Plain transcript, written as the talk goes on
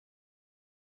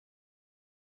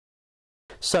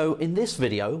So in this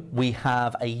video we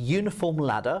have a uniform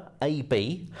ladder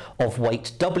AB of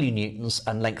weight W newtons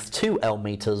and length 2L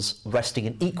meters resting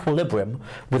in equilibrium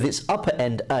with its upper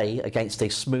end A against a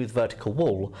smooth vertical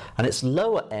wall and its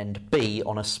lower end B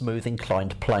on a smooth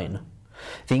inclined plane.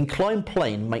 The inclined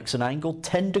plane makes an angle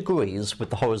 10 degrees with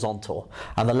the horizontal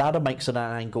and the ladder makes an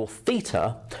angle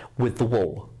theta with the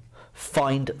wall.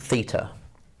 Find theta.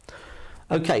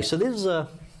 Okay, so this is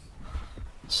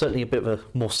certainly a bit of a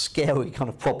more scary kind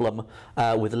of problem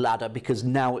with the ladder because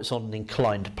now it's on an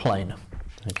inclined plane.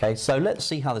 Okay, so let's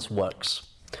see how this works.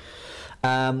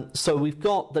 So we've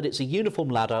got that it's a uniform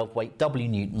ladder of weight W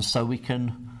newtons, so we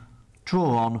can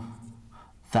draw on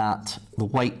that the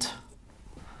weight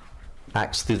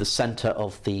acts through the centre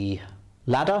of the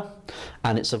ladder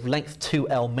and it's of length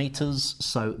 2L meters,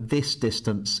 so this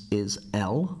distance is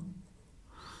L.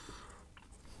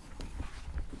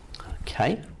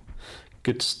 Okay,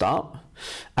 good start.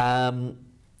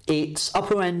 Its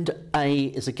upper end A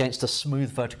is against a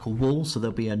smooth vertical wall, so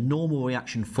there'll be a normal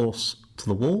reaction force to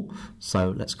the wall,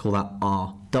 so let's call that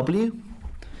RW.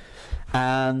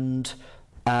 And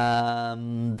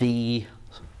the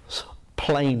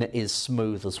plane is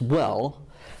smooth as well,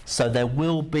 so there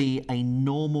will be a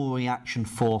normal reaction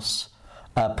force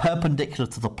perpendicular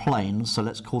to the plane, so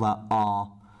let's call that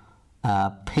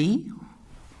RP.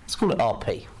 Let's call it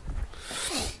RP.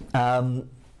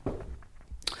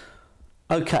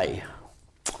 Okay,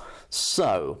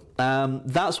 so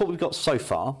that's what we've got so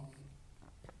far.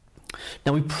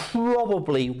 Now we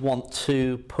probably want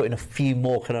to put in a few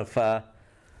more kind of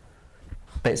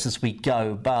bits as we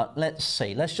go, but let's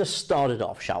see, let's just start it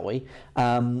off, shall we?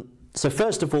 So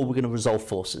first of all, we're going to resolve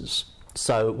forces.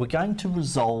 So we're going to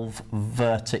resolve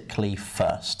vertically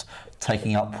first,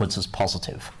 taking upwards as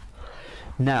positive.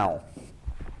 Now,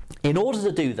 in order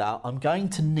to do that, I'm going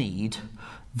to need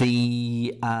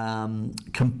the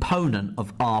component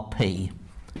of RP.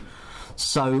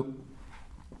 So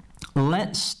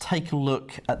let's take a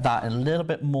look at that in a little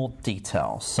bit more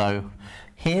detail. So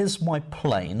here's my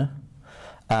plane.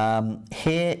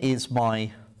 Here is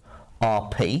my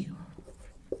RP,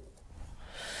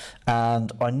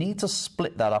 and I need to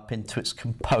split that up into its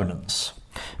components.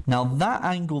 Now that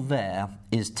angle there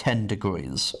is 10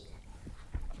 degrees.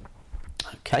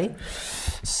 Okay,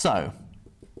 so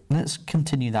let's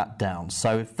continue that down.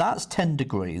 So if that's 10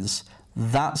 degrees,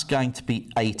 that's going to be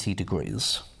 80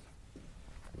 degrees.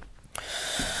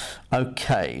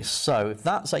 Okay, so if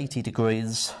that's 80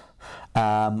 degrees,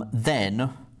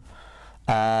 then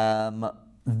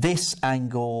this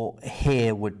angle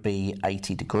here would be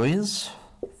 80 degrees,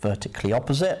 vertically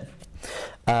opposite.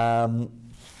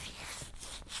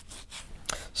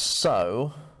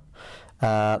 So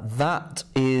that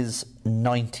is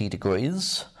 90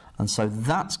 degrees, and so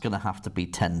that's going to have to be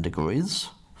 10 degrees.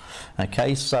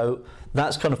 Okay, so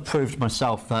that's kind of proved to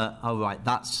myself that, oh right,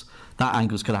 that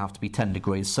angle is going to have to be 10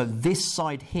 degrees. So this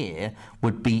side here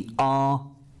would be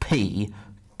RP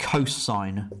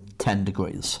cosine 10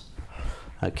 degrees.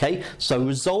 Okay, so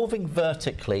resolving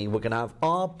vertically, we're going to have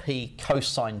RP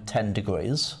cosine 10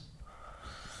 degrees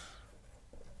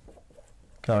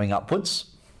going upwards.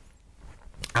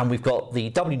 And we've got the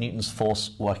W newtons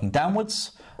force working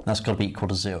downwards, and that's got to be equal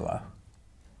to 0.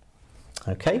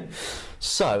 Okay,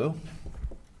 so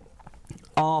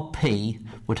RP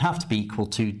would have to be equal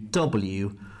to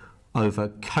W over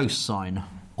cosine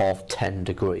of 10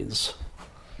 degrees.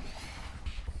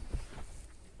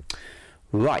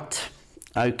 Right,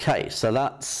 okay, so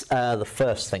that's the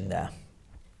first thing there.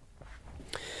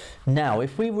 Now,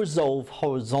 if we resolve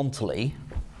horizontally,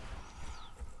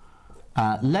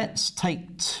 let's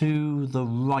take to the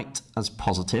right as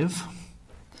positive.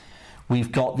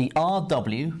 We've got the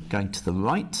RW going to the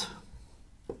right.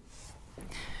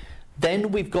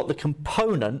 Then we've got the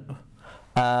component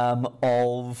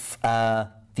of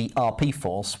the RP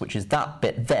force, which is that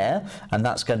bit there, and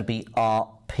that's going to be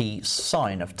RP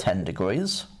sine of 10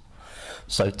 degrees.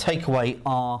 So take away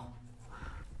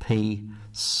RP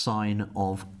sine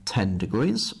of 10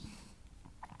 degrees,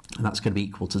 and that's going to be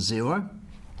equal to 0.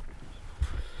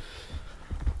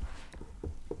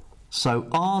 So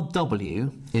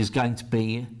RW is going to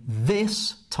be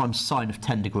this times sine of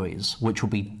 10 degrees, which will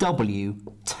be W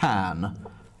tan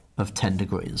of 10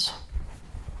 degrees.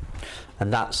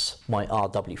 And that's my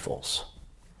RW force.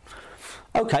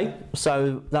 Okay,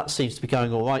 so that seems to be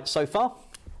going all right so far.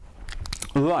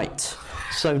 Right,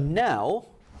 so now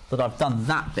that I've done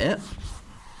that bit,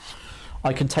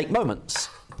 I can take moments.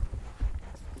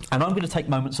 And I'm going to take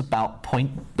moments about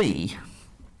point B.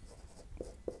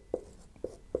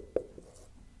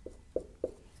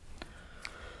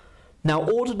 Now,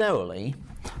 ordinarily,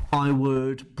 I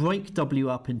would break W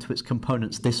up into its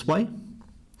components this way,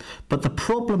 but the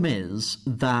problem is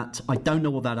that I don't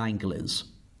know what that angle is.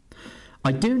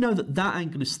 I do know that that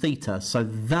angle is theta, so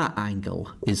that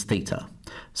angle is theta.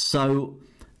 So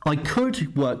I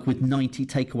could work with 90,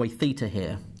 take away theta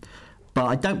here, but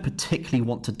I don't particularly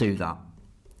want to do that.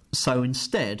 So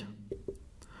instead,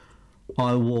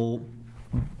 I will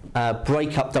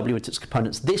break up W into its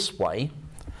components this way.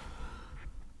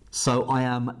 So I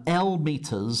am L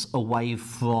meters away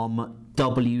from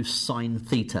W sine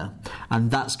theta,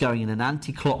 and that's going in an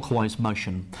anti-clockwise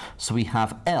motion. So we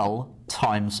have L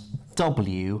times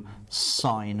W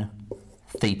sine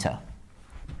theta.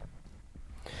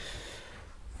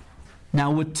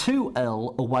 Now we're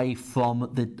 2L away from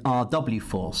the RW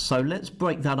force, so let's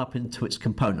break that up into its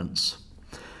components.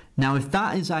 Now if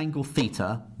that is angle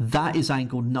theta, that is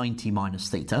angle 90 minus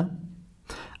theta,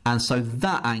 and so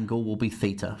that angle will be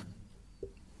theta.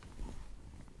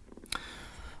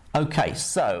 Okay,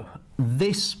 so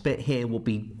this bit here will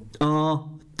be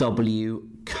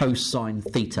RW cosine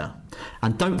theta.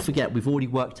 And don't forget, we've already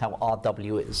worked out what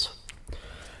RW is.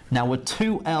 Now we're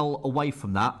 2L away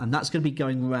from that, and that's going to be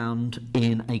going around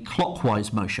in a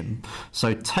clockwise motion.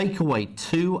 So take away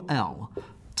 2L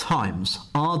times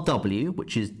RW,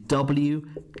 which is W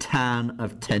tan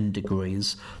of 10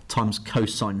 degrees, times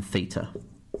cosine theta.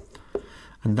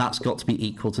 And that's got to be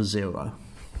equal to 0.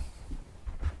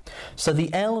 So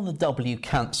the L and the W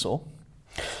cancel,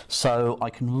 so I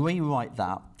can rewrite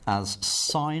that as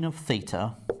sine of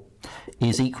theta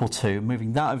is equal to,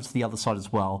 moving that over to the other side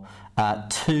as well,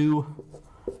 2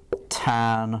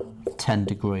 tan 10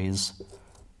 degrees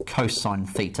cosine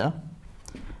theta.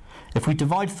 If we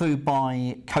divide through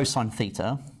by cosine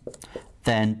theta,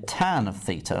 then tan of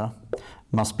theta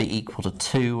must be equal to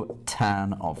 2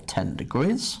 tan of 10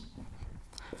 degrees.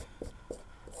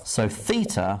 So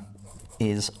theta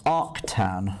is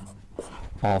arctan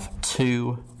of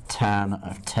 2 tan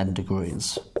of 10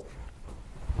 degrees.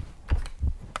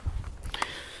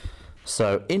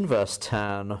 So inverse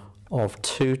tan of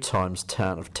 2 times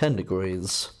tan of 10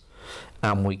 degrees,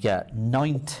 and we get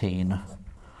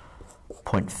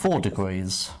 19.4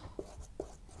 degrees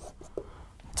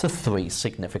to 3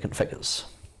 significant figures.